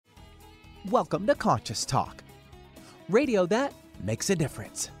Welcome to Conscious Talk, radio that makes a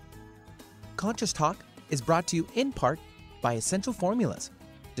difference. Conscious Talk is brought to you in part by Essential Formulas,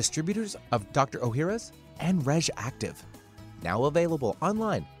 distributors of Dr. Ohhira's and Reg Active, now available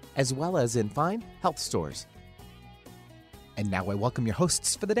online as well as in fine health stores. And now I welcome your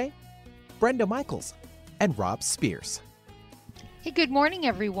hosts for the day, Brenda Michaels and Rob Spears. Hey, good morning,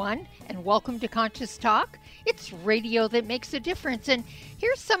 everyone, and welcome to Conscious Talk. It's radio that makes a difference, and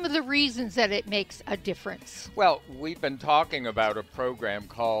here's some of the reasons that it makes a difference. Well, we've been talking about a program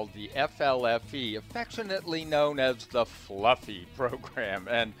called the FLFE, affectionately known as the Fluffy Program.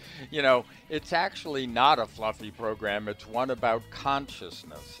 And, you know, it's actually not a fluffy program. It's one about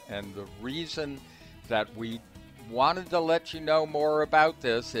consciousness. And the reason that we wanted to let you know more about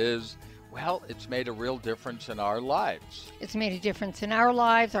this is, well, it's made a real difference in our lives. It's made a difference in our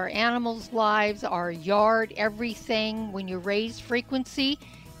lives, our animals' lives, our yard, everything. When you raise frequency,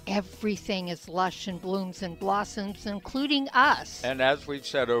 everything is lush and blooms and blossoms, including us. And as we've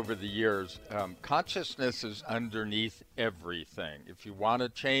said over the years, consciousness is underneath everything. If you want to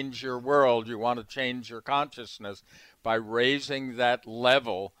change your world, you want to change your consciousness by raising that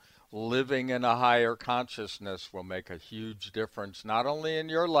level. Living in a higher consciousness will make a huge difference, not only in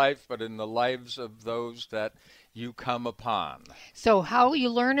your life, but in the lives of those that you come upon. So how you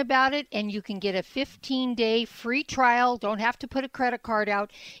learn about it, and you can get a 15-day free trial, don't have to put a credit card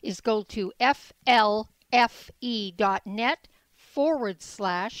out, is go to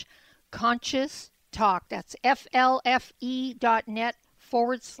flfe.net/conscious talk. That's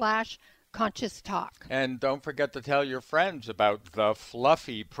flfe.net/conscious talk. And don't forget to tell your friends about the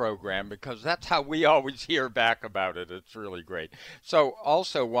Fluffy Program, because that's how we always hear back about it. It's really great. So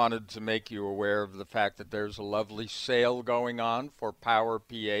also wanted to make you aware of the fact that there's a lovely sale going on for Power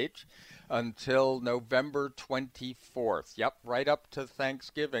pH until November 24th. Yep, right up to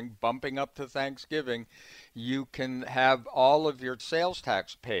Thanksgiving, bumping up to Thanksgiving. You can have all of your sales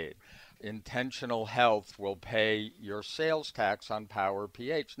tax paid. Intentional Health will pay your sales tax on Power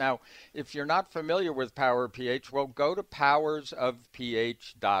pH. Now, if you're not familiar with Power pH, well, go to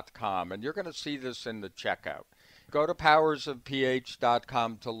powersofph.com, and you're going to see this in the checkout. Go to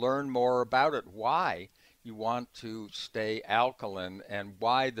powersofph.com to learn more about it, why you want to stay alkaline, and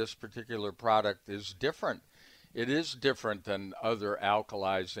why this particular product is different. It is different than other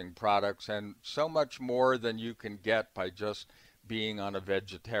alkalizing products, and so much more than you can get by just being on a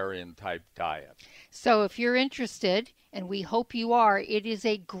vegetarian type diet. So if you're interested, and we hope you are, it is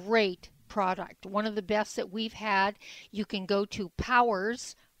a great product. One of the best that we've had. You can go to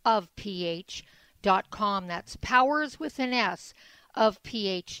powersofph.com. That's powers with an S of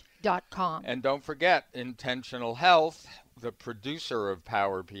ph.com. And don't forget, Intentional Health, the producer of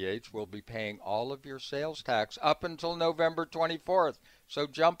Power pH, will be paying all of your sales tax up until November 24th. So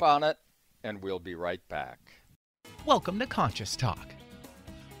jump on it, and we'll be right back. Welcome to Conscious Talk,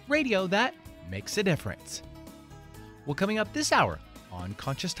 radio that makes a difference. Well, coming up this hour on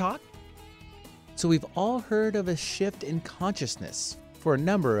Conscious Talk. So we've all heard of a shift in consciousness for a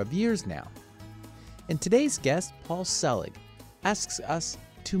number of years now. And today's guest, Paul Selig, asks us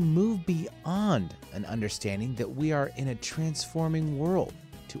to move beyond an understanding that we are in a transforming world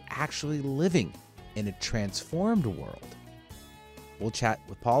to actually living in a transformed world. We'll chat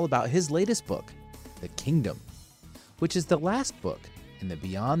with Paul about his latest book, The Kingdom, which is the last book in the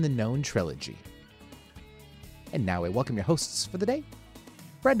Beyond the Known trilogy. And now I welcome your hosts for the day,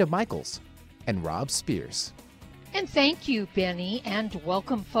 Brenda Michaels and Rob Spears. And thank you, Benny, and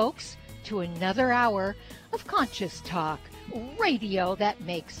welcome, folks, to another hour of Conscious Talk, radio that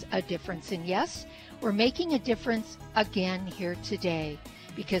makes a difference. And yes, we're making a difference again here today,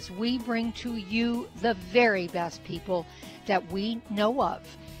 because we bring to you the very best people that we know of,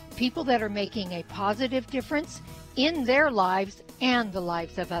 people that are making a positive difference in their lives and the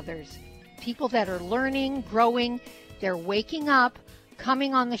lives of others. People that are learning, growing, they're waking up,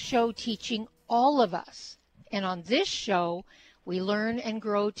 coming on the show, teaching all of us. And on this show, we learn and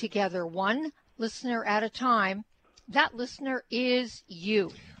grow together, one listener at a time. That listener is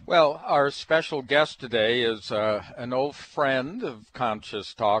you. Well, our special guest today is an old friend of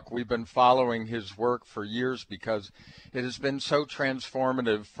Conscious Talk. We've been following his work for years because it has been so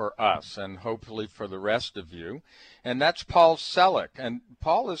transformative for us and hopefully for the rest of you. And that's Paul Selig. And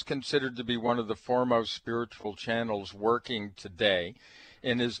Paul is considered to be one of the foremost spiritual channels working today.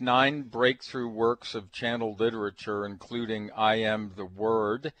 In his 9 breakthrough works of channel literature, including I Am the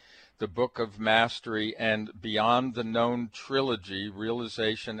Word, the Book of Mastery, and Beyond the Known trilogy,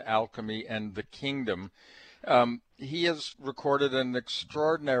 Realization, Alchemy, and the Kingdom, he has recorded an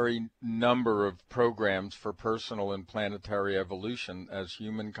extraordinary number of programs for personal and planetary evolution as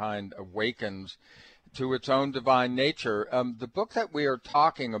humankind awakens to its own divine nature. The book that we are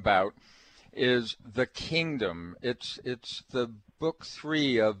talking about is The Kingdom. It's the book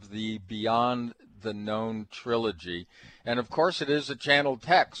 3 of the Beyond the Known trilogy. And of course it is a channeled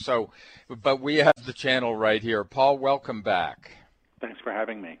text, but we have the channel right here. Paul, welcome back. Thanks for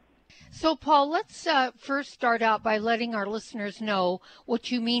having me. So, Paul, let's first start out by letting our listeners know what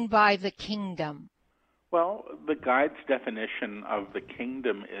you mean by the kingdom. Well, the guide's definition of the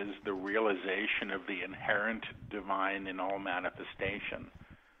kingdom is the realization of the inherent divine in all manifestation.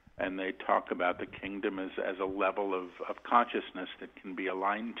 And they talk about the kingdom as a level of consciousness that can be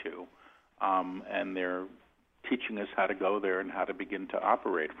aligned to. And they're teaching us how to go there and how to begin to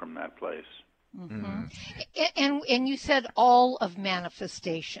operate from that place. Mm-hmm. And you said all of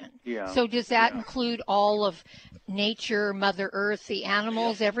manifestation. Yeah. So does that include all of nature, Mother Earth, the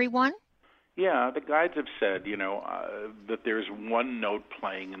animals, everyone? Yeah, the guides have said, that there's one note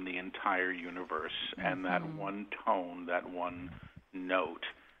playing in the entire universe, and that one tone, that one note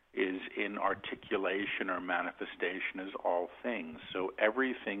is in articulation or manifestation as all things. So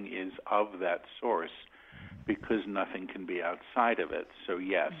everything is of that source because nothing can be outside of it. So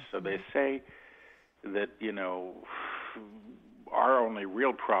yes, so they say that, our only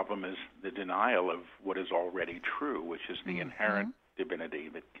real problem is the denial of what is already true, which is the inherent divinity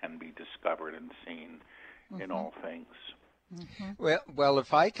that can be discovered and seen in all things. Well,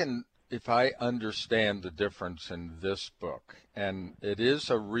 if I understand the difference in this book, and it is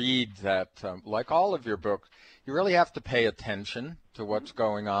a read that, like all of your books, you really have to pay attention to what's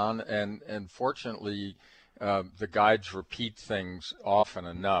going on, and fortunately, the guides repeat things often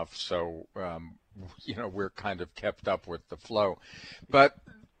enough, so we're kind of kept up with the flow. But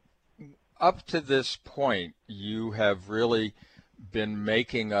up to this point, you have really been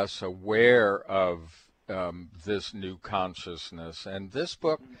making us aware of this new consciousness. And this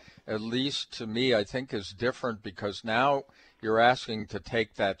book, at least to me, I think is different because now you're asking to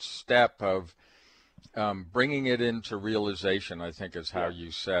take that step of bringing it into realization, I think is how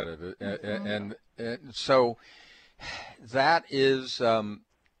you said it. And so that is, an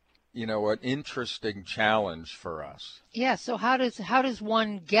interesting challenge for us. Yeah, so how does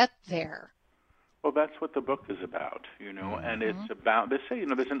one get there? Well, that's what the book is about, and it's about, they say,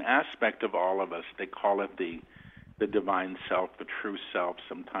 there's an aspect of all of us, they call it the divine self, the true self,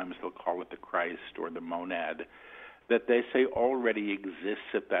 sometimes they'll call it the Christ or the monad, that they say already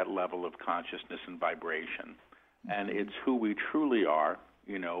exists at that level of consciousness and vibration. And it's who we truly are,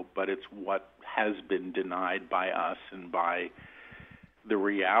 but it's what has been denied by us and by the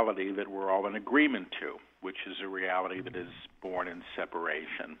reality that we're all in agreement to, which is a reality that is born in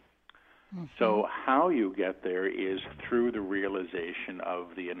separation. So how you get there is through the realization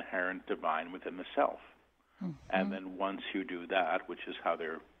of the inherent divine within the self. And then once you do that, which is how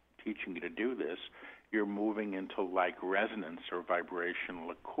they're teaching you to do this, you're moving into like resonance or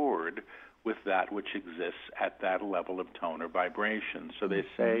vibrational accord with that which exists at that level of tone or vibration. So they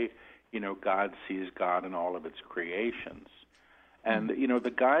say, God sees God in all of its creations. And,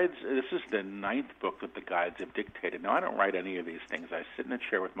 the guides, this is the 9th book that the guides have dictated. Now, I don't write any of these things. I sit in a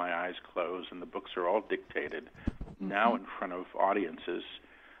chair with my eyes closed, and the books are all dictated now in front of audiences.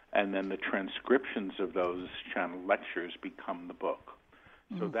 And then the transcriptions of those channel lectures become the book.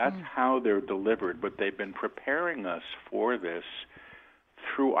 So that's how they're delivered. But they've been preparing us for this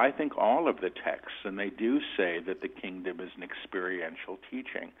through, I think, all of the texts. And they do say that the kingdom is an experiential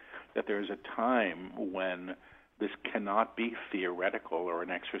teaching, that there's a time when this cannot be theoretical or an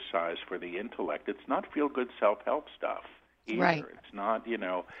exercise for the intellect. It's not feel-good self-help stuff either. Right. It's not,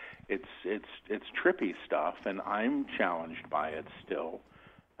 it's trippy stuff, and I'm challenged by it still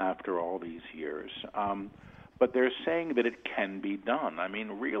after all these years. But they're saying that it can be done. I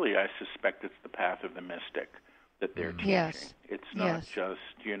mean, really, I suspect it's the path of the mystic that they're teaching. Yes. It's not just,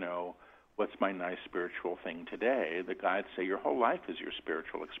 what's my nice spiritual thing today? The guides say your whole life is your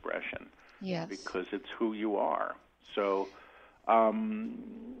spiritual expression. Yes. Because it's who you are. So I'll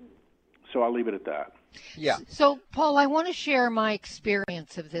leave it at that. Yeah. So, Paul, I want to share my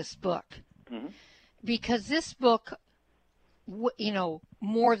experience of this book. Because this book,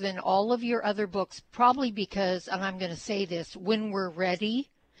 more than all of your other books, probably because, and I'm going to say this, when we're ready,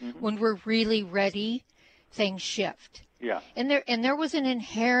 when we're really ready, things shift. Yeah. And there was an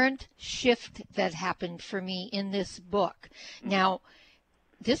inherent shift that happened for me in this book. Now,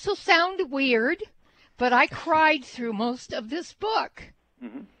 this will sound weird, but I cried through most of this book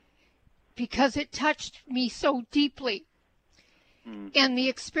because it touched me so deeply. And the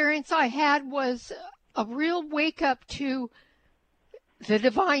experience I had was a real wake up to the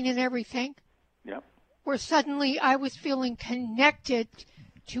divine in everything. Yep. Where suddenly I was feeling connected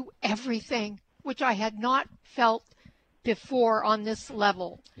to everything, which I had not felt before on this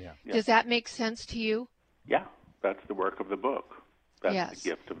level. Yeah. Does that make sense to you? Yeah, that's the work of the book. That's Yes. the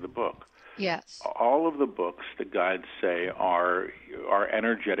gift of the book. Yes. All of the books, the guides say, are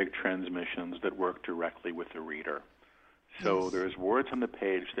energetic transmissions that work directly with the reader. So Yes. there's words on the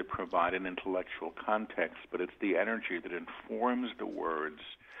page that provide an intellectual context, but it's the energy that informs the words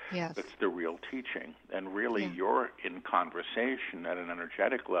Yes. that's the real teaching. And really, Yeah. you're in conversation at an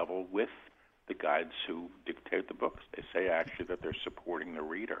energetic level with the guides who dictate the books. They say actually that they're supporting the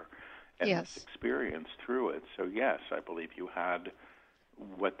reader and Yes. this experience through it. So yes, I believe you had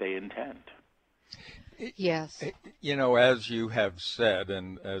what they intend. Yes. You know, as you have said,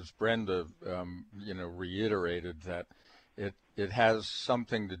 and as Brenda, reiterated, that it has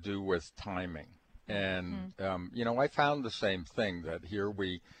something to do with timing. And, I found the same thing, that here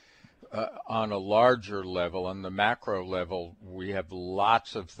we, on a larger level, on the macro level, we have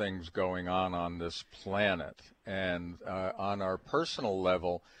lots of things going on this planet. And on our personal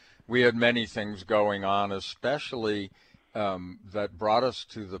level, we had many things going on, especially that brought us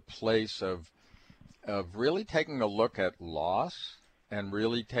to the place of really taking a look at loss and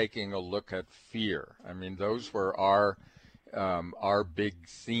really taking a look at fear. I mean, those were our big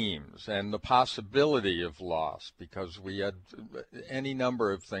themes, and the possibility of loss, because we had any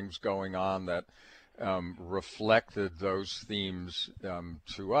number of things going on that reflected those themes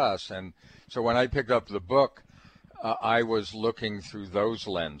to us. And so when I picked up the book, I was looking through those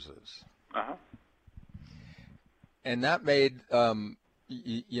lenses. Uh-huh. And that made,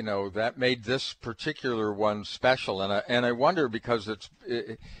 that made this particular one special. And I wonder, because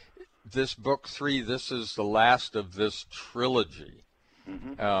this book 3, this is the last of this trilogy.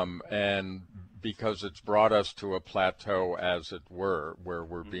 Mm-hmm. And because it's brought us to a plateau, as it were, where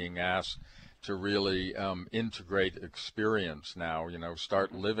we're being asked to really integrate experience now,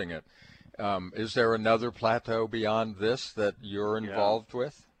 start living it. Is there another plateau beyond this that you're involved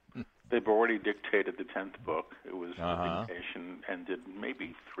with? They've already dictated the 10th book. It was Uh-huh. the dictation ended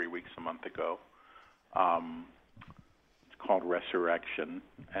maybe 3 weeks, a month ago. It's called Resurrection,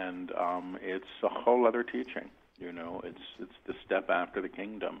 and it's a whole other teaching. It's the step after the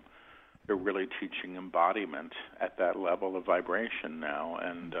kingdom. They're really teaching embodiment at that level of vibration now,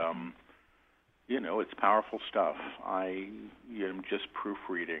 and it's powerful stuff. I am just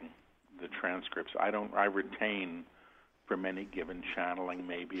proofreading the transcripts. I retain, from any given channeling,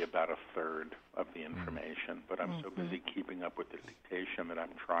 maybe about a third of the information, but I'm so busy keeping up with the dictation that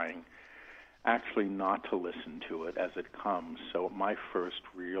I'm trying actually not to listen to it as it comes. So my first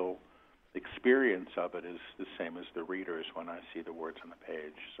real experience of it is the same as the readers when I see the words on the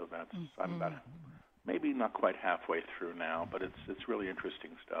page. So I'm about maybe not quite halfway through now, but it's really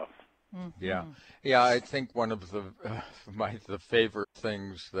interesting stuff. Yeah. I think one of the favorite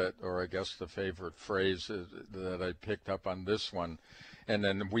things or I guess the favorite phrase that I picked up on this one, and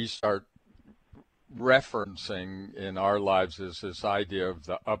then we start referencing in our lives, is this idea of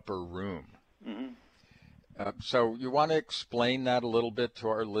the upper room. Mm-hmm. So you want to explain that a little bit to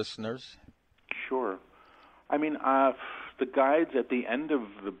our listeners? Sure. I mean, the guides at the end of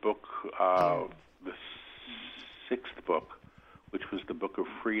the book, the 6th book, which was the Book of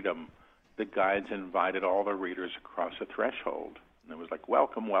Freedom, the guides invited all the readers across a threshold. And it was like,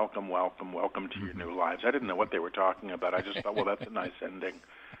 welcome, welcome, welcome, welcome to your new lives. I didn't know what they were talking about. I just thought, well, that's a nice ending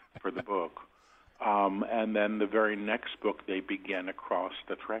for the book. And then the very next book, they began across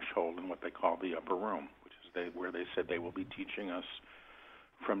the threshold in what they call the upper room, which is where they said they will be teaching us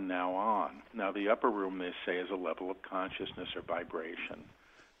from now on. Now, the upper room, they say, is a level of consciousness or vibration.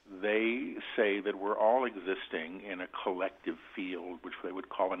 They say that we're all existing in a collective field, which they would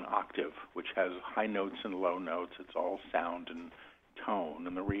call an octave, which has high notes and low notes. It's all sound and tone.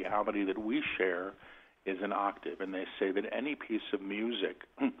 And the reality that we share is an octave. And they say that any piece of music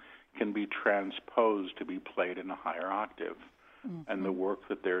can be transposed to be played in a higher octave. Mm-hmm. And the work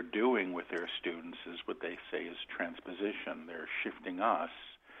that they're doing with their students is what they say is transposition. They're shifting us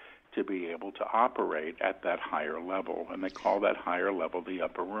to be able to operate at that higher level, and they call that higher level the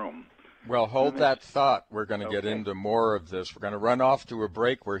upper room. Well, hold that thought. We're going to get into more of this. We're going to run off to a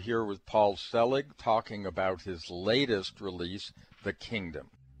break. We're here with Paul Selig talking about his latest release, The Kingdom.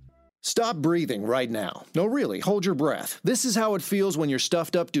 Stop breathing right now. No, really, hold your breath. This is how it feels when you're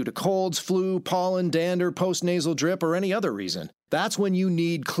stuffed up due to colds, flu, pollen, dander, postnasal drip, or any other reason. That's when you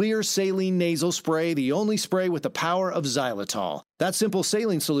need Clear Saline Nasal Spray, the only spray with the power of xylitol. That simple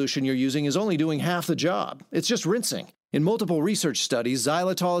saline solution you're using is only doing half the job. It's just rinsing. In multiple research studies,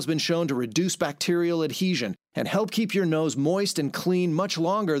 xylitol has been shown to reduce bacterial adhesion and help keep your nose moist and clean much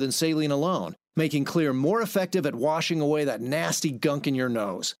longer than saline alone, making Xlear more effective at washing away that nasty gunk in your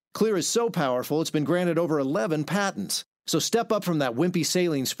nose. Xlear is so powerful, it's been granted over 11 patents. So step up from that wimpy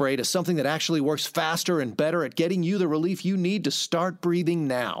saline spray to something that actually works faster and better at getting you the relief you need to start breathing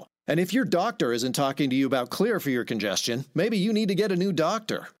now. And if your doctor isn't talking to you about Xlear for your congestion, maybe you need to get a new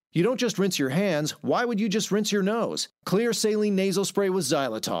doctor. You don't just rinse your hands. Why would you just rinse your nose? Xlear Saline Nasal Spray with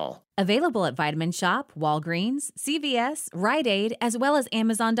xylitol. Available at Vitamin Shoppe, Walgreens, CVS, Rite Aid, as well as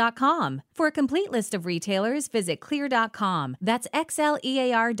Amazon.com. For a complete list of retailers, visit Xlear.com. That's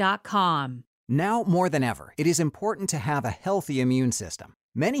XLEAR.com. Now more than ever, it is important to have a healthy immune system.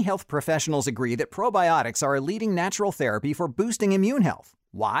 Many health professionals agree that probiotics are a leading natural therapy for boosting immune health.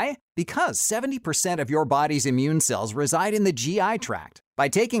 Why? Because 70% of your body's immune cells reside in the GI tract. By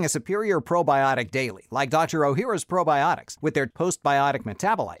taking a superior probiotic daily, like Dr. Ohhira's probiotics, with their postbiotic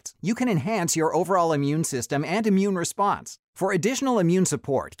metabolites, you can enhance your overall immune system and immune response. For additional immune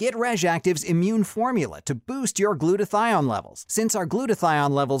support, get RegActive's Immune Formula to boost your glutathione levels, since our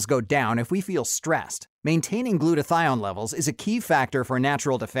glutathione levels go down if we feel stressed. Maintaining glutathione levels is a key factor for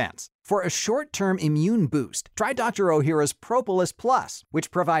natural defense. For a short-term immune boost, try Dr. Ohhira's Propolis Plus, which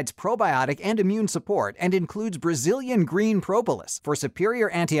provides probiotic and immune support and includes Brazilian green propolis for superior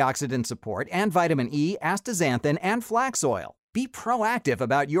antioxidant support and vitamin E, astaxanthin, and flax oil. Be proactive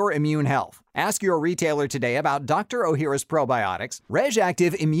about your immune health. Ask your retailer today about Dr. Ohhira's probiotics,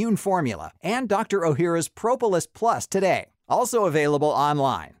 RegActive Immune Formula, and Dr. Ohhira's Propolis Plus today. Also available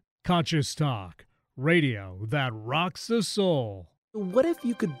online. Conscious Talk, radio that rocks the soul. What if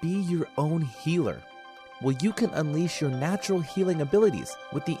you could be your own healer? Well, you can unleash your natural healing abilities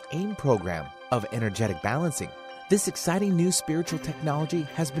with the AIM program of energetic balancing. This exciting new spiritual technology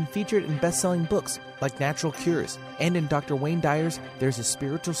has been featured in best-selling books like Natural Cures, and in Dr. Wayne Dyer's There's a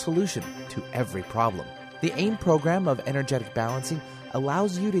Spiritual Solution to Every Problem. The AIM program of energetic balancing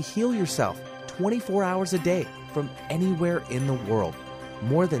allows you to heal yourself 24 hours a day from anywhere in the world.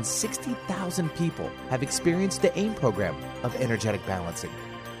 More than 60,000 people have experienced the AIM program of energetic balancing.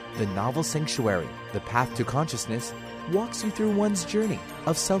 The novel Sanctuary, The Path to Consciousness, walks you through one's journey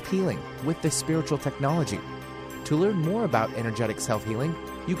of self-healing with this spiritual technology. To learn more about energetic self-healing,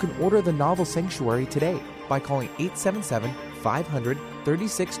 you can order the novel Sanctuary today by calling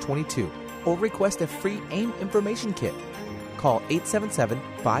 877-500-3622 or request a free AIM information kit. Call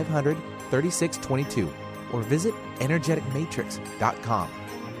 877-500-3622 or visit energeticmatrix.com.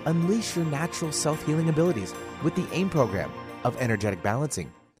 Unleash your natural self-healing abilities with the AIM program of energetic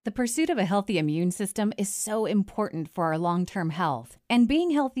balancing. The pursuit of a healthy immune system is so important for our long-term health. And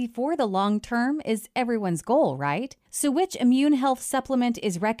being healthy for the long term is everyone's goal, right? So which immune health supplement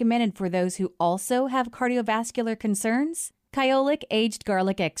is recommended for those who also have cardiovascular concerns? Kyolic Aged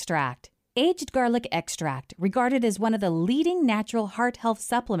Garlic Extract. Aged garlic extract, regarded as one of the leading natural heart health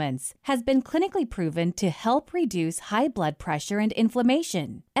supplements, has been clinically proven to help reduce high blood pressure and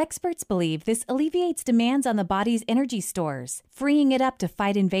inflammation. Experts believe this alleviates demands on the body's energy stores, freeing it up to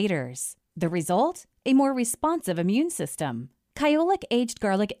fight invaders. The result? A more responsive immune system. Kyolic Aged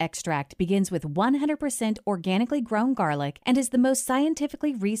Garlic Extract begins with 100% organically grown garlic and is the most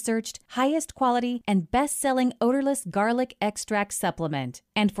scientifically researched, highest quality, and best-selling odorless garlic extract supplement.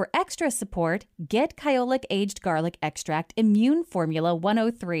 And for extra support, get Kyolic Aged Garlic Extract Immune Formula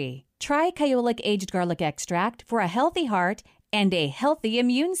 103. Try Kyolic Aged Garlic Extract for a healthy heart and a healthy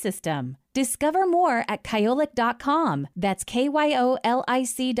immune system. Discover more at kyolic.com. That's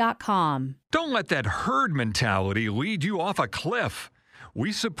KYOLIC.com. Don't let that herd mentality lead you off a cliff.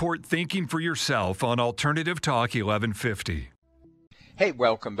 We support thinking for yourself on Alternative Talk 1150. Hey,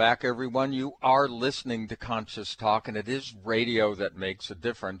 welcome back, everyone. You are listening to Conscious Talk, and it is radio that makes a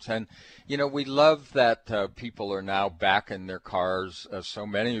difference. And, you know, we love that people are now back in their cars. So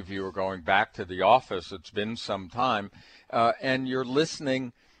many of you are going back to the office. It's been some time. And you're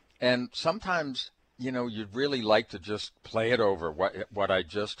listening, and sometimes, you know, you'd really like to just play it over, what I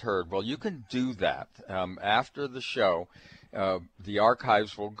just heard. Well, you can do that. After the show, the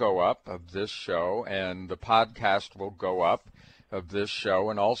archives will go up of this show, and the podcast will go up of this show,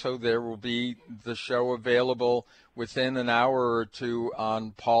 and also there will be the show available within an hour or two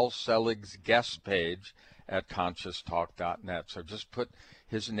on Paul Selig's guest page at ConsciousTalk.net. So just put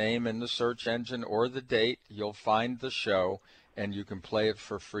his name in the search engine or the date. You'll find the show, and you can play it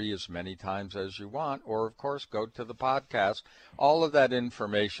for free as many times as you want, or, of course, go to the podcast. All of that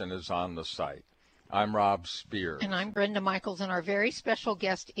information is on the site. I'm Rob Spears. And I'm Brenda Michaels, and our very special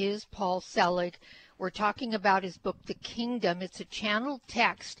guest is Paul Selig. we're talking about his book, The Kingdom. It's a channeled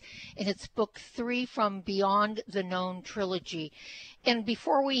text, and it's book 3 from Beyond the Known trilogy. And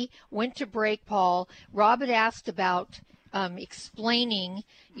before we went to break, Paul, Rob had asked about explaining,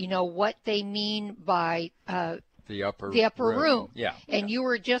 what they mean by the upper room. Yeah. And you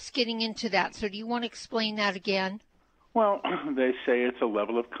were just getting into that. So do you want to explain that again? Well, they say it's a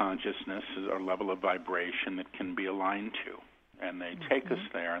level of consciousness or level of vibration that can be aligned to. And they take us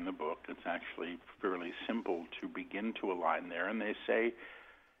there in the book. It's actually fairly simple to begin to align there. And they say,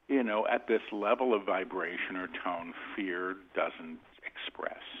 at this level of vibration or tone, fear doesn't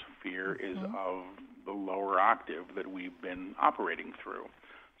express. Fear is of the lower octave that we've been operating through.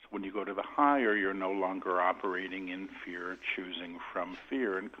 So when you go to the higher, you're no longer operating in fear, choosing from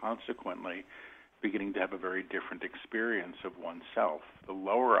fear, and consequently beginning to have a very different experience of oneself. The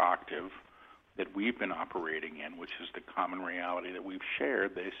lower octave that we've been operating in, which is the common reality that we've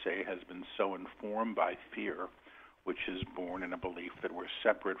shared, they say has been so informed by fear, which is born in a belief that we're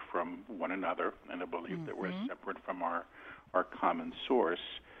separate from one another and a belief that we're separate from our common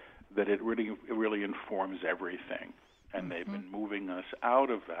source, that it really informs everything. And they've been moving us out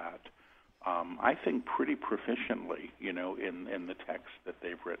of that, I think, pretty proficiently, in the text that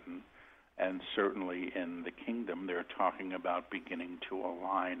they've written. And certainly in The Kingdom, they're talking about beginning to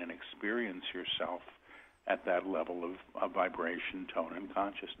align and experience yourself at that level of vibration, tone, and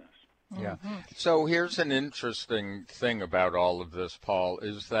consciousness. Yeah. So here's an interesting thing about all of this, Paul,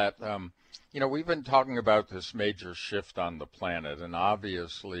 is that, we've been talking about this major shift on the planet, and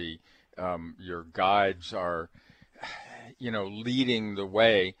obviously your guides are, leading the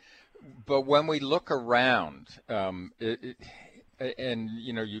way. But when we look around,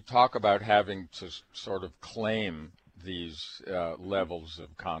 you talk about having to sort of claim these levels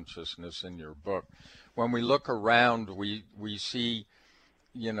of consciousness in your book. When we look around, we see,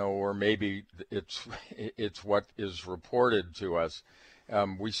 or maybe it's what is reported to us.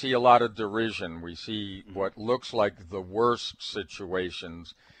 We see a lot of derision. We see what looks like the worst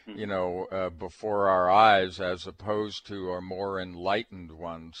situations, before our eyes, as opposed to a more enlightened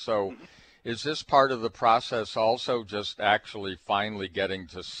ones. So is this part of the process also, just actually finally getting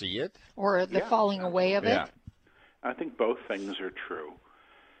to see it? Or the falling away of it? I think both things are true.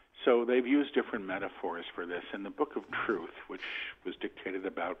 So they've used different metaphors for this. In the Book of Truth, which was dictated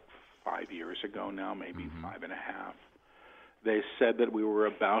about 5 years ago now, maybe 5.5, they said that we were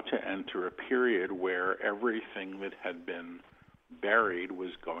about to enter a period where everything that had been buried was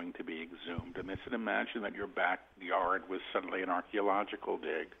going to be exhumed. And they said, imagine that your backyard was suddenly an archaeological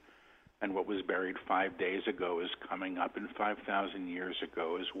dig, and what was buried 5 days ago is coming up in 5,000 years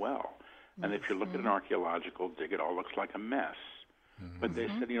ago as well. And if you look at an archaeological dig, it all looks like a mess. But they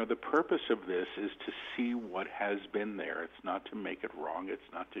said, the purpose of this is to see what has been there. It's not to make it wrong.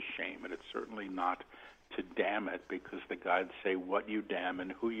 It's not to shame it. It's certainly not to damn it, because the guides say what you damn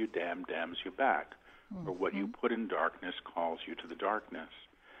and who you damn damns you back. Or what you put in darkness calls you to the darkness.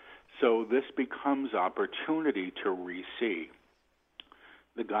 So this becomes opportunity to re-see.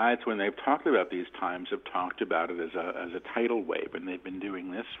 The guides, when they've talked about these times, have talked about it as a tidal wave, and they've been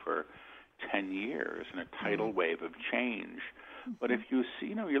doing this for 10 years, and a tidal wave of change. But if you see,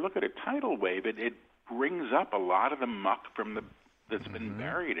 you look at a tidal wave, it brings up a lot of the muck that's been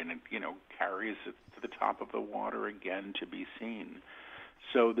buried, and it, carries it to the top of the water again to be seen.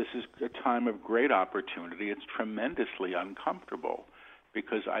 So this is a time of great opportunity. It's tremendously uncomfortable,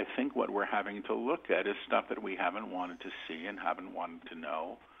 because I think what we're having to look at is stuff that we haven't wanted to see and haven't wanted to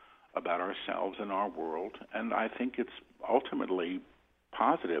know about ourselves and our world. And I think it's ultimately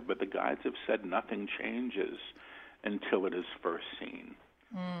positive, but the guides have said nothing changes until it is first seen.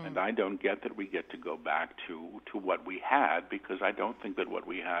 And I don't get that we get to go back to what we had, because I don't think that what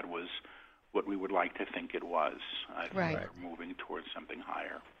we had was what we would like to think it was. I think we're moving towards something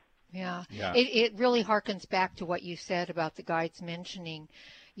higher. Yeah. It really harkens back to what you said about the guides mentioning,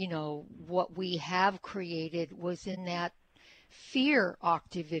 what we have created was in that fear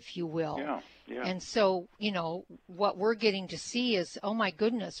octave, if you will. Yeah. And so, what we're getting to see is, oh my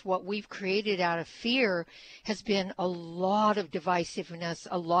goodness, what we've created out of fear has been a lot of divisiveness,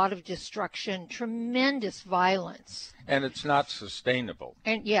 a lot of destruction, tremendous violence. And it's not sustainable.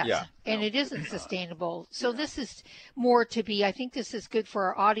 And it isn't sustainable. So this is more to be, I think this is good for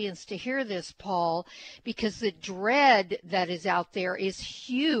our audience to hear this, Paul, because the dread that is out there is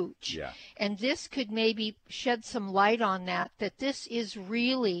huge. Yeah. And this could maybe shed some light on that this is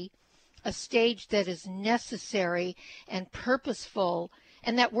really a stage that is necessary and purposeful,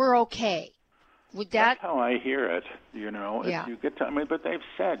 and that we're okay. That's how I hear it, If you get to, but they've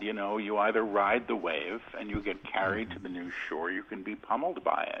said, you either ride the wave and you get carried to the new shore, you can be pummeled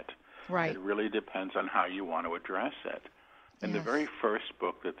by it. Right. It really depends on how you want to address it. And the very first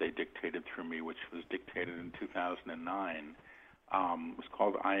book that they dictated through me, which was dictated in 2009, was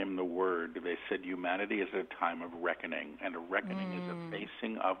called I Am the Word. They said humanity is at a time of reckoning, and a reckoning is a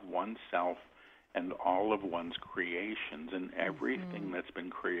facing of oneself and all of one's creations, and everything that's been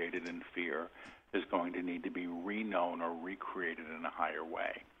created in fear is going to need to be reknown or recreated in a higher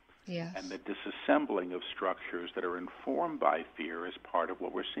way. Yes. And the disassembling of structures that are informed by fear is part of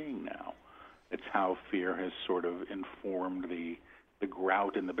what we're seeing now. It's how fear has sort of informed the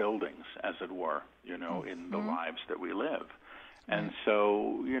grout in the buildings, as it were, in the lives that we live. And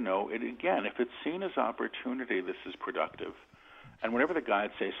so, again, if it's seen as opportunity, this is productive. And whenever the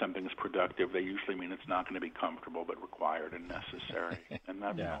guides say something is productive, they usually mean it's not going to be comfortable but required and necessary. And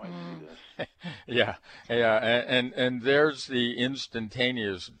that's how I see this. Yeah. And there's the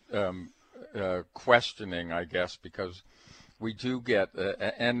instantaneous questioning, I guess, because we do get,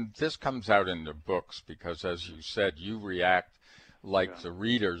 and this comes out in the books because, as you said, you react like the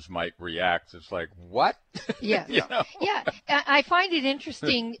readers might react. It's like, what? Yes. Yeah. I find it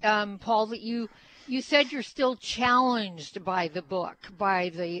interesting, Paul, that you said you're still challenged by the book, by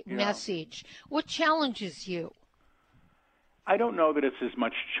the message. What challenges you? I don't know that it's as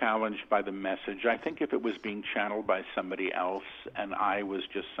much challenged by the message. I think if it was being channeled by somebody else and I was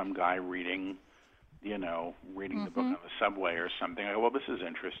just some guy reading the book on the subway or something, I go, well, this is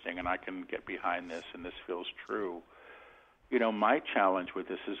interesting and I can get behind this and this feels true. My challenge with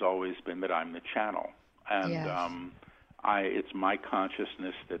this has always been that I'm the channel. And it's my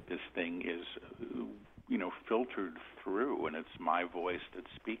consciousness that this thing is, filtered through, and it's my voice that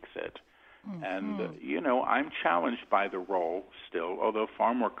speaks it. And, I'm challenged by the role still, although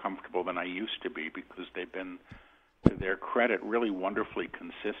far more comfortable than I used to be because they've been, to their credit, really wonderfully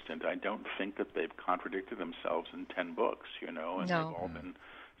consistent. I don't think that they've contradicted themselves in 10 books, and they've all been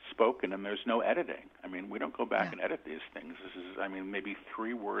spoken, and there's no editing. I mean, we don't go back and edit these things. This is, maybe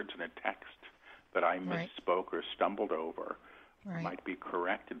 3 words in a text that I misspoke or stumbled over might be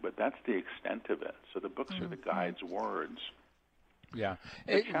corrected, but that's the extent of it. So the books are the guide's words. Yeah.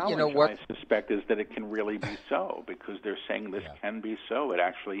 The challenge, I suspect, is that it can really be so, because they're saying this can be so. It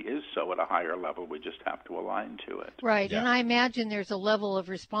actually is so at a higher level. We just have to align to it. Right, and I imagine there's a level of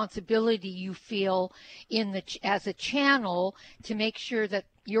responsibility you feel as a channel to make sure that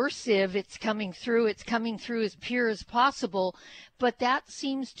your sieve, it's coming through as pure as possible. But that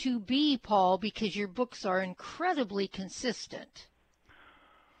seems to be, Paul, because your books are incredibly consistent.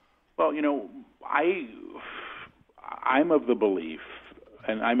 Well, I'm of the belief,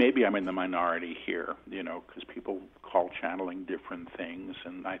 and I'm in the minority here, because people call channeling different things,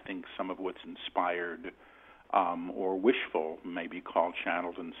 and I think some of what's inspired or wishful may be called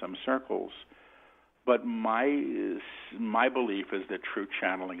channeled in some circles. But my belief is that true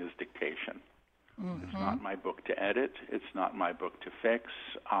channeling is dictation. It's not my book to edit. It's not my book to fix.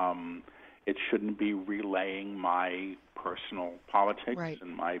 It shouldn't be relaying my personal politics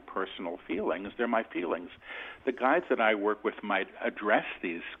and my personal feelings. They're my feelings. The guides that I work with might address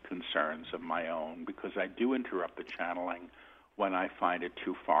these concerns of my own, because I do interrupt the channeling when I find it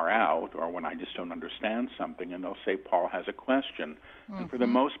too far out or when I just don't understand something, and they'll say, Paul has a question. And for the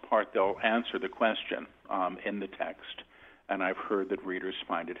most part, they'll answer the question in the text, and I've heard that readers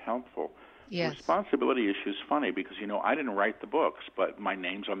find it helpful. Yes. The responsibility issue is funny because, I didn't write the books, but my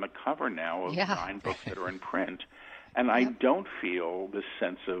name's on the cover now of 9 books that are in print. And I don't feel this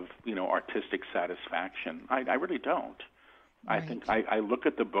sense of, artistic satisfaction. I really don't. Right. I think I look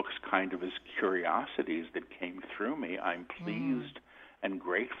at the books kind of as curiosities that came through me. I'm pleased and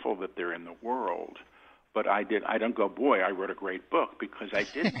grateful that they're in the world. But I don't go, boy, I wrote a great book, because I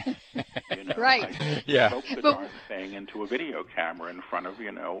didn't. Right. I spoke the darn thing into a video camera in front of,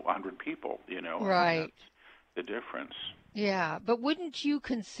 100 people, Right. That's the difference. Yeah, but wouldn't you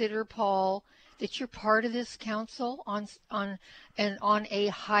consider, Paul, that you're part of this council on a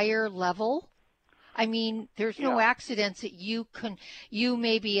higher level? I mean, there's no accidents that you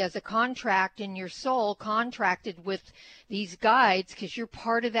maybe as a contract in your soul contracted with these guides because you're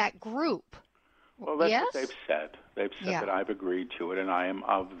part of that group. Well, that's what they've said. They've said that I've agreed to it, and I am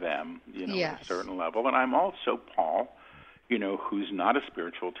of them, at a certain level. And I'm also Paul, who's not a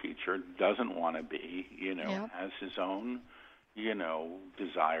spiritual teacher, doesn't want to be, has his own,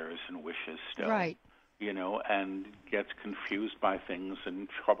 desires and wishes still. Right. And gets confused by things and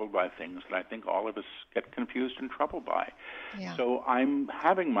troubled by things that I think all of us get confused and troubled by. Yeah. So I'm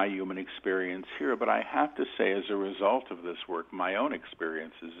having my human experience here, but I have to say, as a result of this work, my own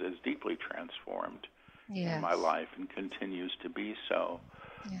experience is deeply transformed in my life and continues to be so.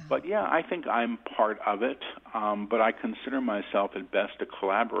 But yeah, I think I'm part of it, but I consider myself at best a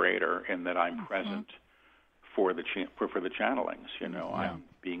collaborator in that I'm present for the for the channelings. You know, I'm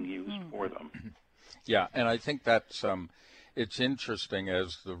being used for them. Yeah, and I think that's it's interesting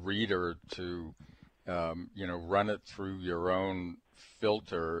as the reader to run it through your own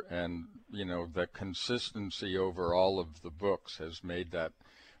filter, and the consistency over all of the books has made that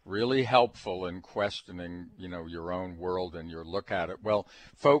really helpful in questioning, your own world and your look at it. Well,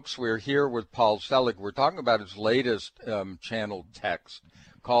 folks, we're here with Paul Selig. We're talking about his latest channeled text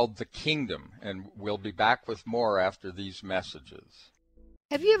called The Kingdom, and we'll be back with more after these messages.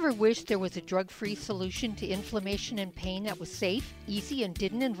 Have you ever wished there was a drug-free solution to inflammation and pain that was safe, easy, and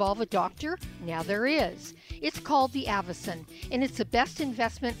didn't involve a doctor? Now there is. It's called the Avacen, and it's the best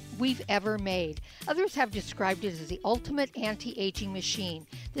investment we've ever made. Others have described it as the ultimate anti-aging machine.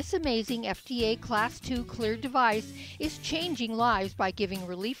 This amazing FDA Class II cleared device is changing lives by giving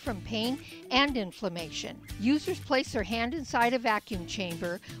relief from pain and inflammation. Users place their hand inside a vacuum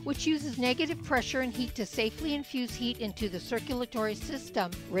chamber, which uses negative pressure and heat to safely infuse heat into the circulatory system,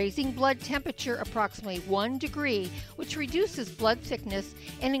 raising blood temperature approximately 1 degree, which reduces blood thickness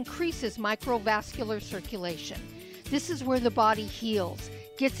and increases microvascular circulation. This is where the body heals,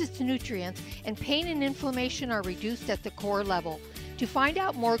 gets its nutrients, and pain and inflammation are reduced at the core level. To find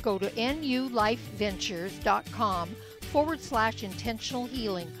out more, go to nulifeventures.com/intentional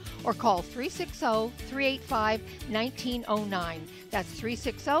healing or call 360-385-1909. That's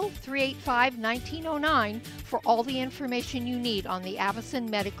 360-385-1909 for all the information you need on the Avacen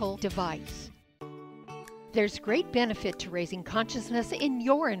medical device. There's great benefit to raising consciousness in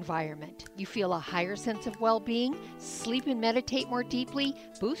your environment. You feel a higher sense of well-being, sleep and meditate more deeply,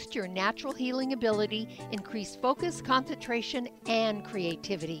 boost your natural healing ability, increase focus, concentration, and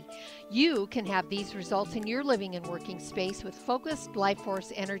creativity. You can have these results in your living and working space with Focused Life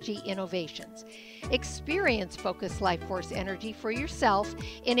Force Energy innovations. Experience Focused Life Force Energy for yourself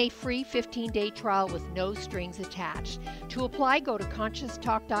in a free 15-day trial with no strings attached. To apply, go to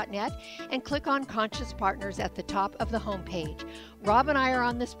ConsciousTalk.net and click on Conscious Partners at the top of the homepage. Rob and I are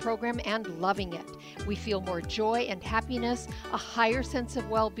on this program and loving it. We feel more joy and happiness, a higher sense of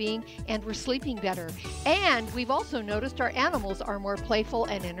well-being, and we're sleeping better. And we've also noticed our animals are more playful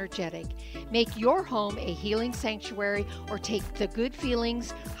and energetic. Make your home a healing sanctuary or take the good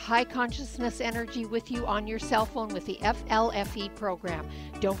feelings, high consciousness energy with you on your cell phone with the FLFE program.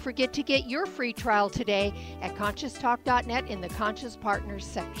 Don't forget to get your free trial today at ConsciousTalk.net in the Conscious Partners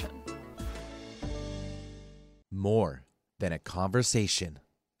section. More than a conversation.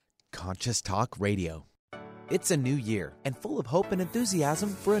 Conscious Talk Radio. It's a new year and full of hope and enthusiasm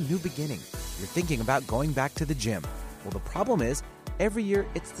for a new beginning. You're thinking about going back to the gym. Well, the problem is, every year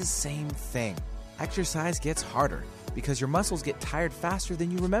it's the same thing. Exercise gets harder because your muscles get tired faster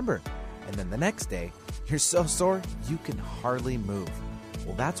than you remember. And then the next day, you're so sore you can hardly move.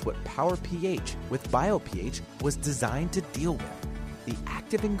 Well, that's what Power pH with BioPH was designed to deal with. The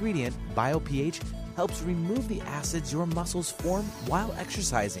active ingredient, BioPH, helps remove the acids your muscles form while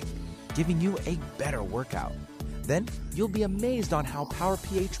exercising, giving you a better workout. Then you'll be amazed on how Power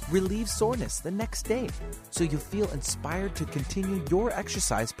pH relieves soreness the next day, so you feel inspired to continue your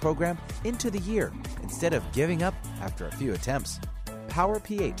exercise program into the year instead of giving up after a few attempts. Power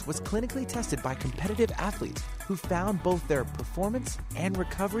pH was clinically tested by competitive athletes who found both their performance and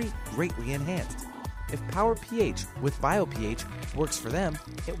recovery greatly enhanced. If Power pH with BioPH works for them,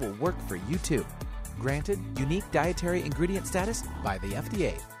 it will work for you too. Granted unique dietary ingredient status by the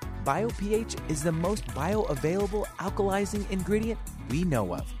FDA. BioPH is the most bioavailable alkalizing ingredient we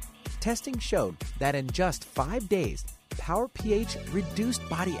know of. Testing showed that in just 5 days, Power pH reduced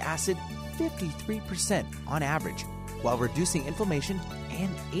body acid 53% on average, while reducing inflammation and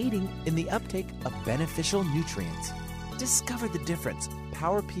aiding in the uptake of beneficial nutrients. Discover the difference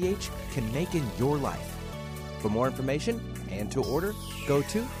Power pH can make in your life. For more information and to order, go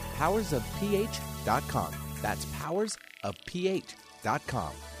to powersofph.com. That's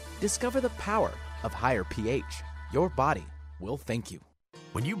powersofph.com. Discover the power of higher pH. Your body will thank you.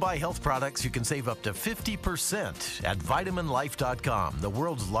 When you buy health products, you can save up to 50% at VitaminLife.com, the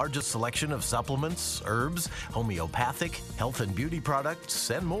world's largest selection of supplements, herbs, homeopathic, health and beauty products,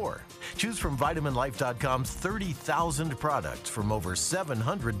 and more. Choose from VitaminLife.com's 30,000 products from over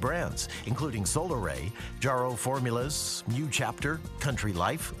 700 brands, including Solaray, Jarrow Formulas, New Chapter, Country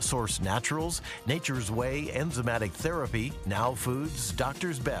Life, Source Naturals, Nature's Way, Enzymatic Therapy, Now Foods,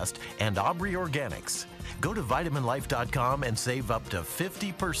 Doctor's Best, and Aubrey Organics. Go to VitaminLife.com and save up to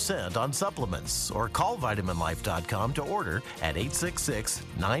 50% on supplements, or call VitaminLife.com to order at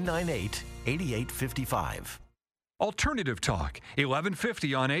 866-998-8855. Alternative Talk,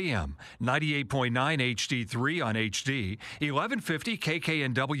 1150 on AM, 98.9 HD3 on HD,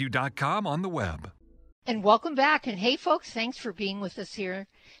 1150kknw.com on the web. And welcome back. And hey, folks, thanks for being with us here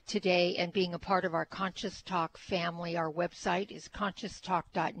today and being a part of our Conscious Talk family. Our website is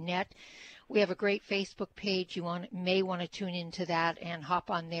conscioustalk.net. We have a great Facebook page. You may want to tune into that and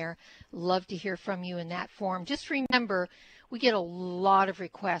hop on there. Love to hear from you in that form. Just remember, we get a lot of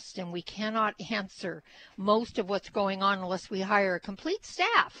requests, and we cannot answer most of what's going on unless we hire a complete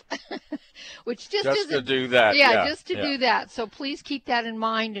staff, which just isn't. To do that. Just to do that. So please keep that in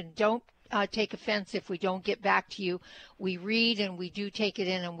mind, and don't take offense if we don't get back to you. We read and we do take it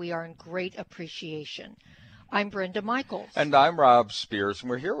in, and we are in great appreciation. I'm Brenda Michaels. And I'm Rob Spears, and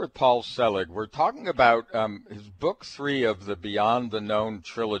we're here with Paul Selig. We're talking about his book 3 of the Beyond the Known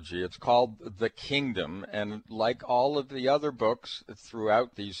trilogy. It's called The Kingdom, and like all of the other books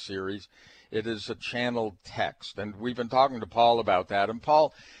throughout these series, it is a channeled text. And we've been talking to Paul about that. And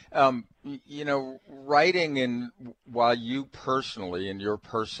Paul, writing while you personally and your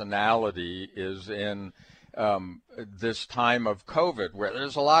personality is in this time of COVID, where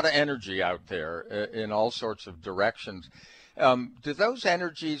there's a lot of energy out there in all sorts of directions. Do those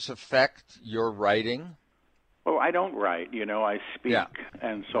energies affect your writing? Well, I don't write, I speak,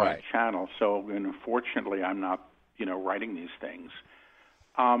 and so right. I channel. So, unfortunately, I'm not, writing these things.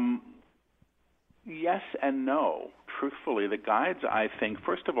 Yes and no. Truthfully, the guides, I think,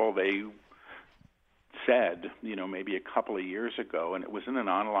 first of all, they said, maybe a couple of years ago, and it was in an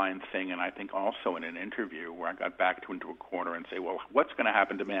online thing, and I think also in an interview where I got backed into a corner and say, well, what's going to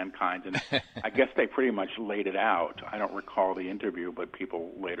happen to mankind? And I guess they pretty much laid it out. I don't recall the interview, but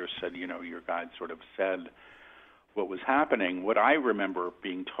people later said, your guide sort of said what was happening. What I remember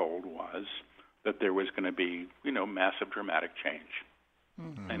being told was that there was going to be, massive dramatic change,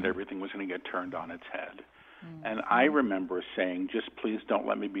 and everything was going to get turned on its head. And I remember saying, just please don't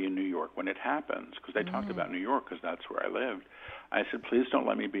let me be in New York when it happens, because they talked about New York because that's where I lived. I said, please don't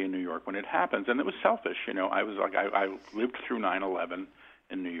let me be in New York when it happens. And it was selfish. I was like, I lived through 9/11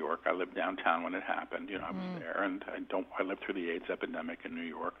 in New York. I lived downtown when it happened. I was there. And I lived through the AIDS epidemic in New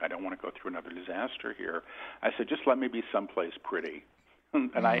York. I don't want to go through another disaster here. I said, just let me be someplace pretty.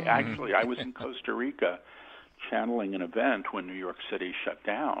 And I was in Costa Rica channeling an event when New York City shut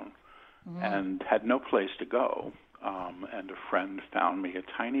down. And had no place to go, and a friend found me a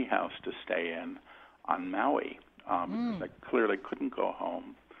tiny house to stay in on Maui because I clearly couldn't go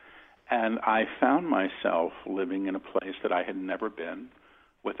home. And I found myself living in a place that I had never been,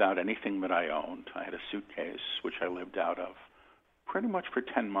 without anything that I owned. I had a suitcase, which I lived out of pretty much for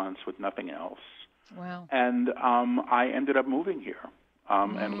 10 months with nothing else. Wow. And I ended up moving here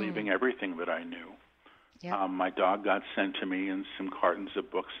and leaving everything that I knew. Yep. My dog got sent to me and some cartons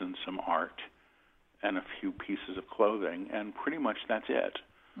of books and some art and a few pieces of clothing, and pretty much that's it.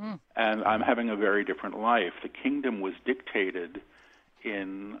 And I'm having a very different life. The kingdom was dictated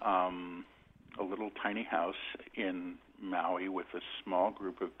in a little tiny house in Maui with a small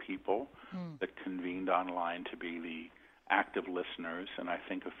group of people that convened online to be the active listeners, and I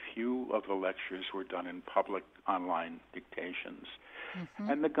think a few of the lectures were done in public online dictations.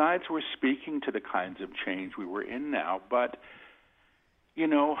 And the guides were speaking to the kinds of change we were in now, but,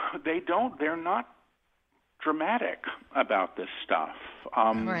 they're not dramatic about this stuff.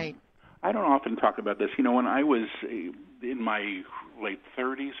 Right. I don't often talk about this. When I was in my late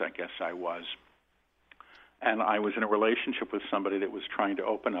 30s, I guess I was, and I was in a relationship with somebody that was trying to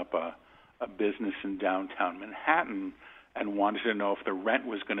open up a business in downtown Manhattan and wanted to know if the rent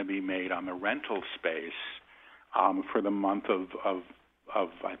was going to be made on the rental space for the month of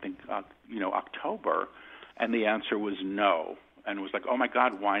I think, October. And the answer was no. And it was like, oh, my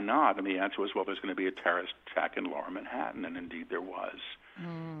God, why not? And the answer was, well, there's going to be a terrorist attack in Lower Manhattan. And indeed there was.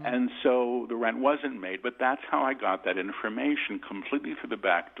 And so the rent wasn't made. But that's how I got that information, completely through the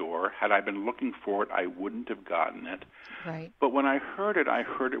back door. Had I been looking for it, I wouldn't have gotten it. Right. But when I heard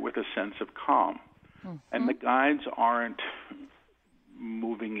it with a sense of calm. And the guides aren't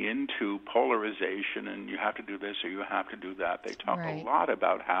moving into polarization and you have to do this or you have to do that. They talk a lot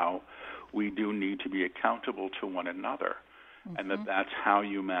about how we do need to be accountable to one another, and that's how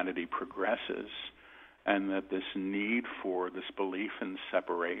humanity progresses, and that this need for this belief in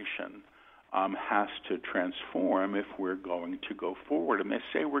separation has to transform if we're going to go forward. And they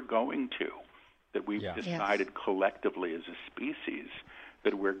say we're going to, that we've decided collectively as a species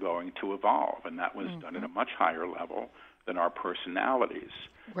that we're going to evolve, and that was done at a much higher level than our personalities.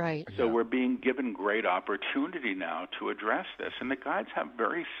 Right. So we're being given great opportunity now to address this. And the guides have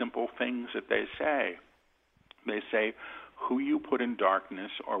very simple things that they say. They say, who you put in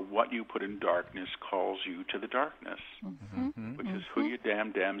darkness or what you put in darkness calls you to the darkness, which is who you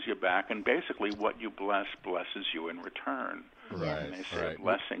damns you back, and basically what you blesses you in return. Right, and they say a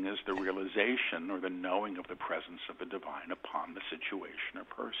blessing is the realization or the knowing of the presence of the divine upon the situation or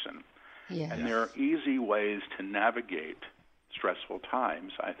person. Yes. And there are easy ways to navigate stressful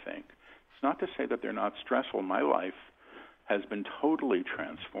times, I think. It's not to say that they're not stressful. My life has been totally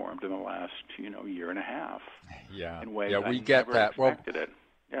transformed in the last, year and a half. Yeah. In ways we I get never that. expected it.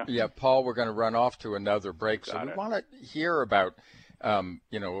 Yeah, Paul, we're going to run off to another break. So we want to hear about,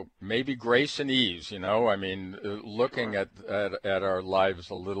 maybe grace and ease, looking at our lives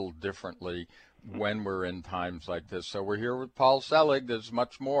a little differently when we're in times like this. So we're here with Paul Selig. There's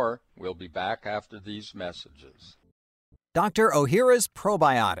much more. We'll be back after these messages. Dr. Ohhira's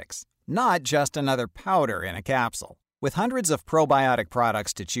Probiotics, not just another powder in a capsule. With hundreds of probiotic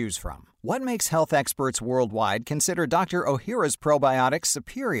products to choose from, what makes health experts worldwide consider Dr. Ohhira's probiotics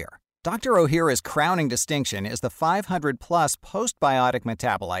superior? Dr. Ohhira's crowning distinction is the 500-plus postbiotic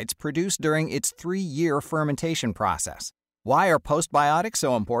metabolites produced during its 3-year fermentation process. Why are postbiotics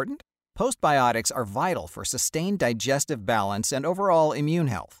so important? Postbiotics are vital for sustained digestive balance and overall immune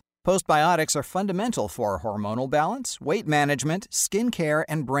health. Postbiotics are fundamental for hormonal balance, weight management, skin care,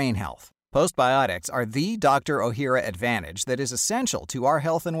 and brain health. Postbiotics are the Dr. Ohhira advantage that is essential to our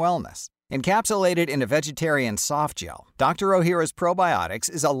health and wellness. Encapsulated in a vegetarian soft gel, Dr. Ohhira's Probiotics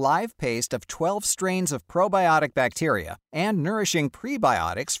is a live paste of 12 strains of probiotic bacteria and nourishing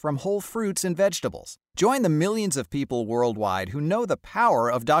prebiotics from whole fruits and vegetables. Join the millions of people worldwide who know the power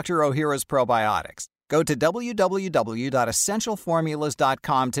of Dr. Ohhira's Probiotics. Go to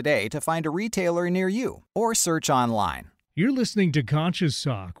www.essentialformulas.com today to find a retailer near you or search online. You're listening to Conscious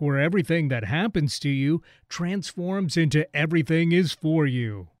Talk, where everything that happens to you transforms into everything is for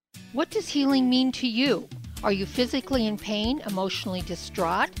you. What does healing mean to you? Are you physically in pain, emotionally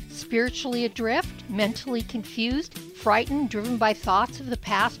distraught, spiritually adrift, mentally confused, frightened, driven by thoughts of the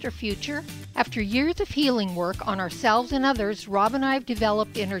past or future? After years of healing work on ourselves and others, Rob and I have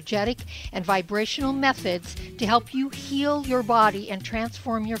developed energetic and vibrational methods to help you heal your body and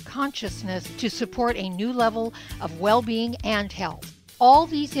transform your consciousness to support a new level of well-being and health. All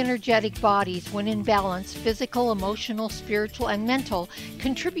these energetic bodies, when in balance, physical, emotional, spiritual, and mental,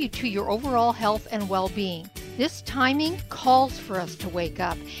 contribute to your overall health and well-being. This timing calls for us to wake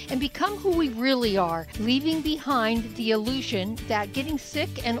up and become who we really are, leaving behind the illusion that getting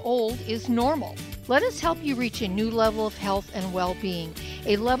sick and old is normal. Let us help you reach a new level of health and well-being,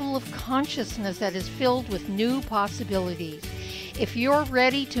 a level of consciousness that is filled with new possibilities. If you're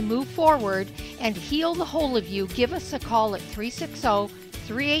ready to move forward and heal the whole of you, give us a call at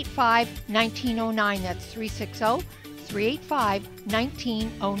 360-385-1909. That's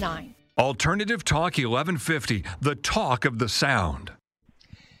 360-385-1909. Alternative Talk 1150, the talk of the sound.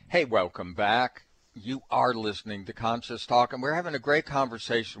 Hey, welcome back. You are listening to Conscious Talk, and we're having a great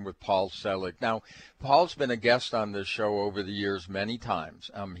conversation with Paul Selig. Now, Paul's been a guest on this show over the years many times.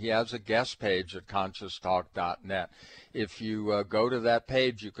 He has a guest page at conscioustalk.net. If you go to that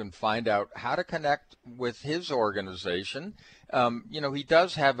page, you can find out how to connect with his organization. He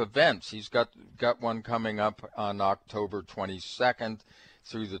does have events. He's got one coming up on October 22nd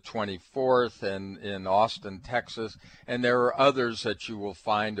through the 24th in Austin, Texas. And there are others that you will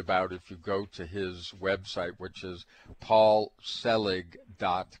find about if you go to his website, which is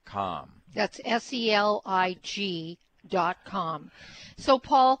paulselig.com. That's SELIG.com. So,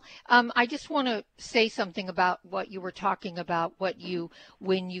 Paul, I just want to say something about what you were talking about,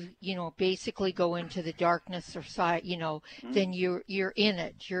 when you basically go into the darkness or side, then you're in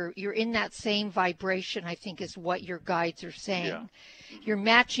it. You're in that same vibration, I think, is what your guides are saying. Yeah. You're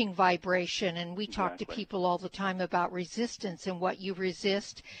matching vibration, and we talk to people all the time about resistance, and what you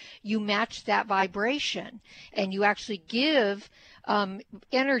resist, you match that vibration, and you actually give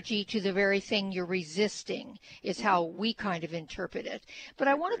energy to the very thing you're resisting, is how we kind of interpret it. But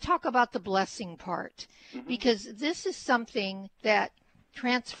I want to talk about the blessing part, because this is something that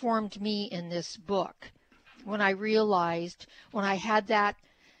transformed me in this book when I had that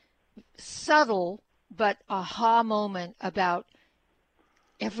subtle but aha moment about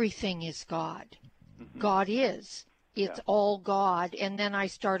everything is God. God is. It's all God. And then I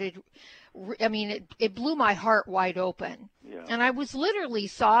started, it blew my heart wide open. Yeah. And I was literally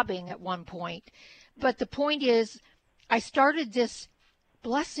sobbing at one point. But the point is, I started this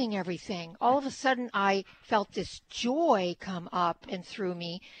blessing everything. All of a sudden, I felt this joy come up and through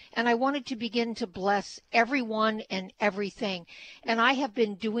me. And I wanted to begin to bless everyone and everything. And I have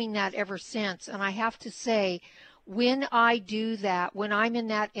been doing that ever since. And I have to say, when I do that, when I'm in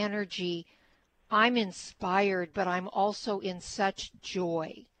that energy, I'm inspired, but I'm also in such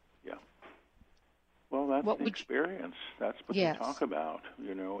joy. Yeah. Well, that's the experience. That's what they talk about.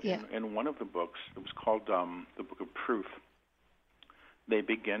 You know, in one of the books, it was called the Book of Truth. They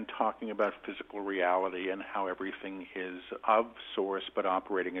begin talking about physical reality and how everything is of source but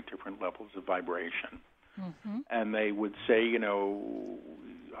operating at different levels of vibration. Mm-hmm. And they would say, you know,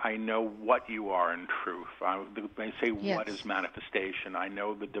 I know what you are in truth. They say, what is manifestation? I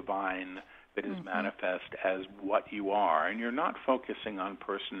know the divine that is manifest as what you are. And you're not focusing on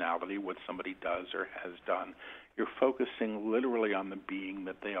personality, what somebody does or has done. You're focusing literally on the being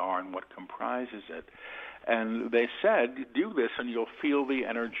that they are and what comprises it. And they said, do this and you'll feel the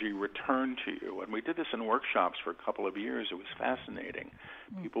energy return to you. And we did this in workshops for a couple of years. It was fascinating.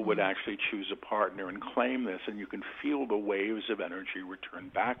 People would actually choose a partner and claim this, and you can feel the waves of energy return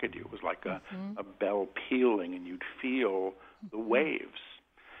back at you. It was like a bell pealing, and you'd feel the waves.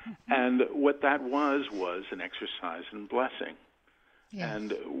 And what that was an exercise in blessing. Yes.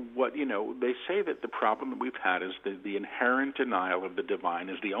 And what, you know, they say that the problem that we've had is the inherent denial of the divine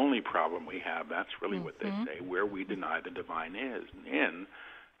is the only problem we have. That's really what they say, where we deny the divine is. And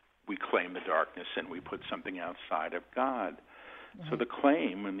we claim the darkness and we put something outside of God. So the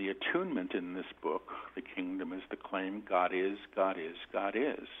claim and the attunement in this book, The Kingdom, is the claim God is, God is, God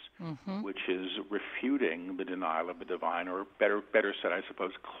is, which is refuting the denial of the divine, or better said, I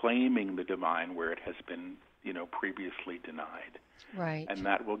suppose, claiming the divine where it has been, you know, previously denied. Right. And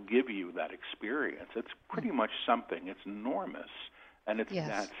that will give you that experience. It's pretty much something. It's enormous, and it's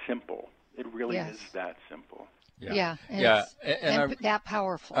that simple. It really is that simple. And that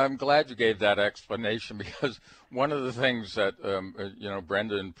powerful. I'm glad you gave that explanation, because one of the things that you know,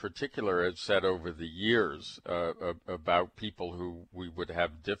 Brenda in particular has said over the years about people who we would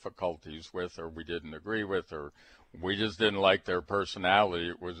have difficulties with, or we didn't agree with, or we just didn't like their personality,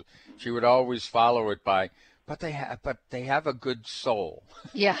 it was, she would always follow it by, but they have a good soul.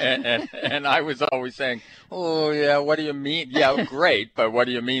 Yeah. and I was always saying, oh yeah, what do you mean? Yeah, great, but what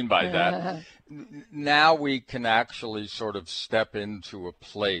do you mean by that? Now we can actually sort of step into a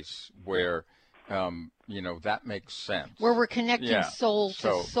place where, you know, that makes sense. Where we're connecting soul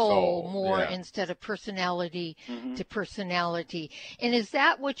to soul more instead of personality to personality. And is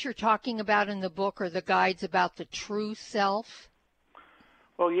that what you're talking about in the book, or the guides about the true self?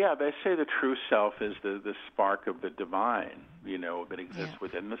 Well, yeah, they say the true self is the spark of the divine, you know, that exists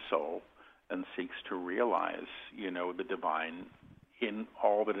within the soul and seeks to realize, you know, the divine in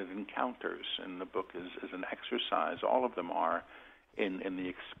all that it encounters. And the book is an exercise. All of them are in the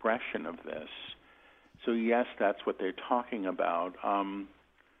expression of this. So, yes, that's what they're talking about.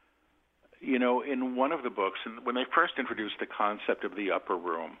 You know, in one of the books, and when they first introduced the concept of the upper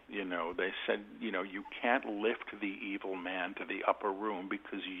room, you know, they said, you know, you can't lift the evil man to the upper room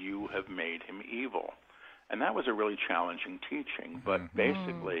because you have made him evil. And that was a really challenging teaching. But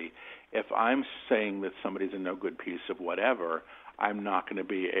basically, if I'm saying that somebody's a no good piece of whatever, I'm not going to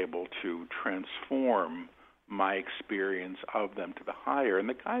be able to transform my experience of them to the higher. And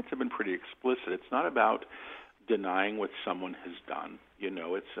the guides have been pretty explicit. It's not about denying what someone has done. You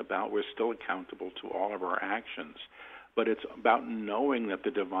know, it's about, we're still accountable to all of our actions. But it's about knowing that the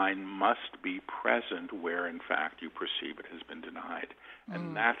divine must be present where, in fact, you perceive it has been denied.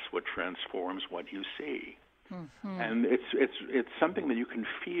 And that's what transforms what you see. And it's something that you can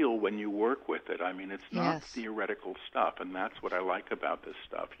feel when you work with it. I mean, it's not theoretical stuff, and that's what I like about this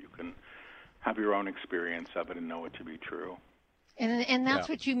stuff. You can have your own experience of it and know it to be true. And that's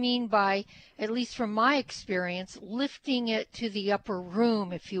what you mean by, at least from my experience, lifting it to the upper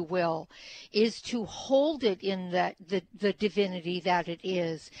room, if you will, is to hold it in that the divinity that it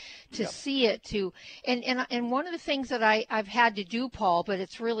is, to see it, to and one of the things that I've had to do, Paul, but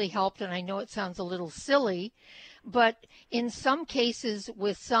it's really helped, and I know it sounds a little silly, but in some cases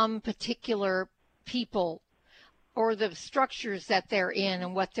with some particular people or the structures that they're in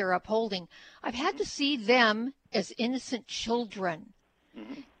and what they're upholding, I've had to see them as innocent children.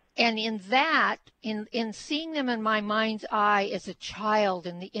 And in that, in seeing them in my mind's eye as a child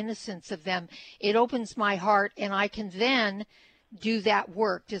and the innocence of them, it opens my heart, and I can then do that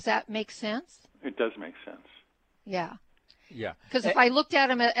work. Does that make sense? It does make sense. Yeah. Yeah. Because if I looked at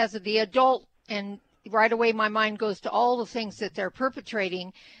them as the adult, and right away my mind goes to all the things that they're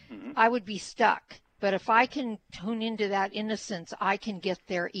perpetrating, I would be stuck. But if I can tune into that innocence, I can get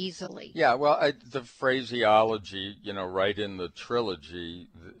there easily. Yeah, well, the phraseology, you know, right in the trilogy,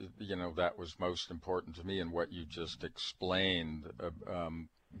 you know, that was most important to me, and what you just explained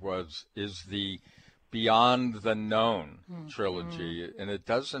is the Beyond the Known trilogy. And it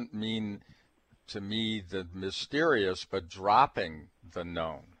doesn't mean, to me, the mysterious, but dropping the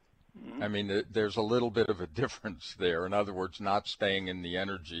known. I mean, there's a little bit of a difference there. In other words, not staying in the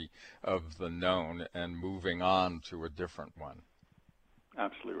energy of the known and moving on to a different one.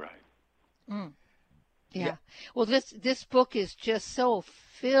 Absolutely right. Yeah. Well, this book is just so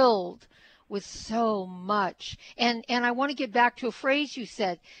filled with so much. And I want to get back to a phrase you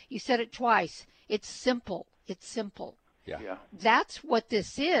said. You said it twice. It's simple. It's simple. Yeah. That's what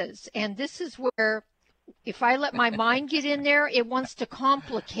this is. And this is where, if I let my mind get in there, it wants to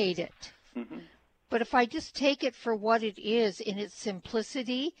complicate it. Mm-hmm. But if I just take it for what it is in its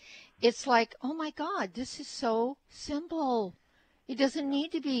simplicity, it's like, oh my God, this is so simple. It doesn't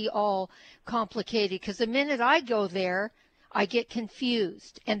need to be all complicated, because the minute I go there, I get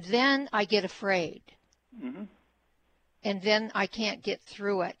confused, and then I get afraid. Mm-hmm. And then I can't get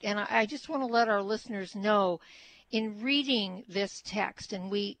through it. And I just want to let our listeners know, in reading this text,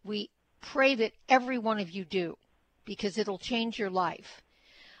 and we pray that every one of you do, because it'll change your life,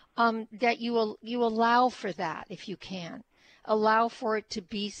 that you allow for that if you can. Allow for it to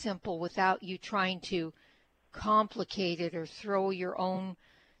be simple without you trying to complicate it or throw your own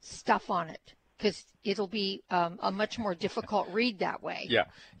stuff on it, because it'll be a much more difficult read that way.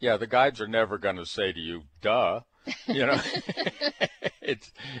 Yeah. The guides are never going to say to you, duh. You know,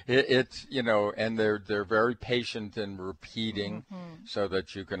 it's you know, and they're very patient in repeating so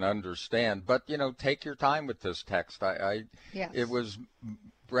that you can understand. But you know, take your time with this text. Yes. It was,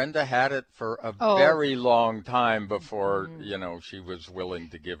 Brenda had it for a very long time before you know, she was willing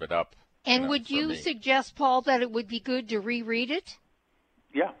to give it up. And would you suggest, Paul, that it would be good to reread it?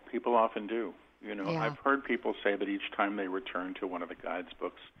 Yeah, people often do. You know, Yeah. I've heard people say that each time they return to one of the guides'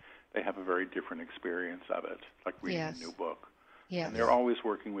 books, they have a very different experience of it, like reading a new book. Yes. And they're always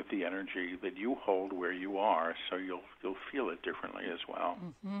working with the energy that you hold where you are, so you'll feel it differently as well.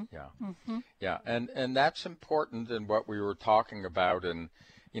 Yeah, and that's important in what we were talking about, and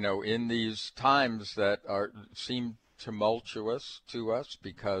you know, in these times that seem tumultuous to us,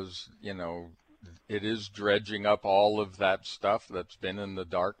 because you know, it is dredging up all of that stuff that's been in the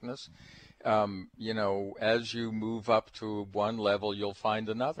darkness. You know, as you move up to one level, you'll find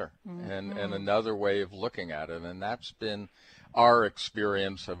another and another way of looking at it. And that's been our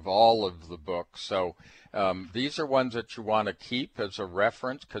experience of all of the books. So these are ones that you want to keep as a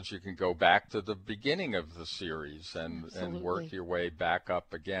reference, because you can go back to the beginning of the series and work your way back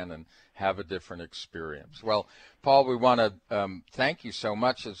up again and have a different experience. Well, Paul, we want to thank you so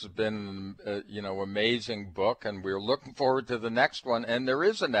much. This has been, you know, amazing book, and we're looking forward to the next one. And there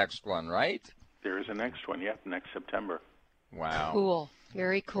is a next one, right? There is a next one, next September. Wow. Cool.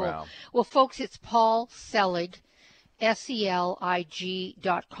 Very cool. Wow. Well, folks, it's Paul Selig, SELIG.com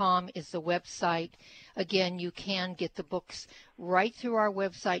is the website. Again, you can get the books right through our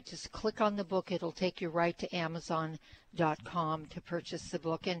website. Just click on the book. It'll take you right to Amazon.com to purchase the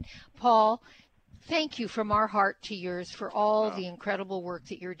book. And Paul, thank you from our heart to yours for all the incredible work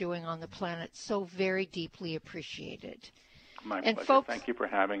that you're doing on the planet. So very deeply appreciated. My and pleasure. Folks, thank you for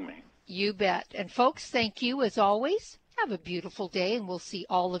having me. You bet. And folks, thank you as always. Have a beautiful day, and we'll see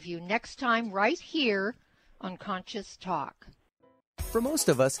all of you next time right here on Conscious Talk. For most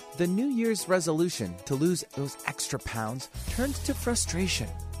of us, the New Year's resolution to lose those extra pounds turns to frustration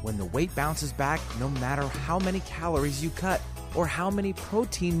when the weight bounces back no matter how many calories you cut or how many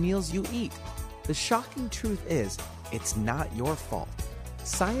protein meals you eat. The shocking truth is, it's not your fault.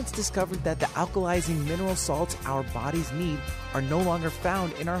 Science discovered that the alkalizing mineral salts our bodies need are no longer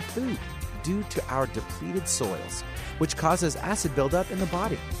found in our food due to our depleted soils, which causes acid buildup in the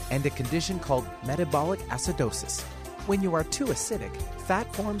body and a condition called metabolic acidosis. When you are too acidic,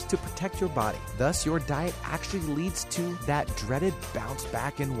 fat forms to protect your body. Thus, your diet actually leads to that dreaded bounce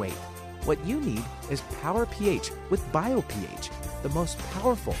back in weight. What you need is Power pH with BioPH, the most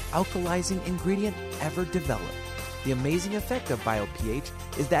powerful alkalizing ingredient ever developed. The amazing effect of BioPH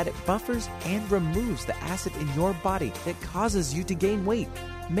is that it buffers and removes the acid in your body that causes you to gain weight.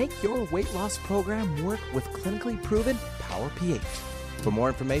 Make your weight loss program work with clinically proven Power pH. For more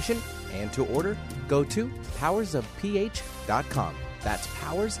information and to order, go to powersofph.com. That's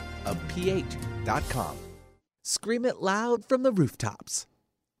powersofph.com. Scream it loud from the rooftops.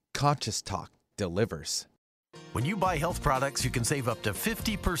 Conscious Talk delivers. When you buy health products, you can save up to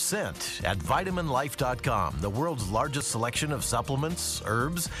 50% at vitaminlife.com, the world's largest selection of supplements,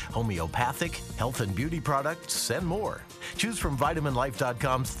 herbs, homeopathic, health and beauty products, and more. Choose from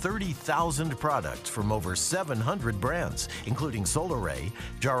vitaminlife.com's 30,000 products from over 700 brands, including Solaray,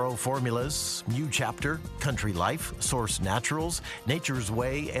 Jarrow Formulas, New Chapter, Country Life, Source Naturals, Nature's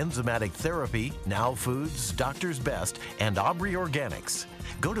Way, Enzymatic Therapy, Now Foods, Doctor's Best, and Aubrey Organics.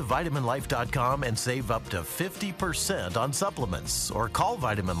 Go to vitaminlife.com and save up to 50% on supplements, or call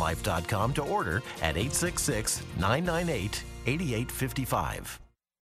vitaminlife.com to order at 866-998-8855.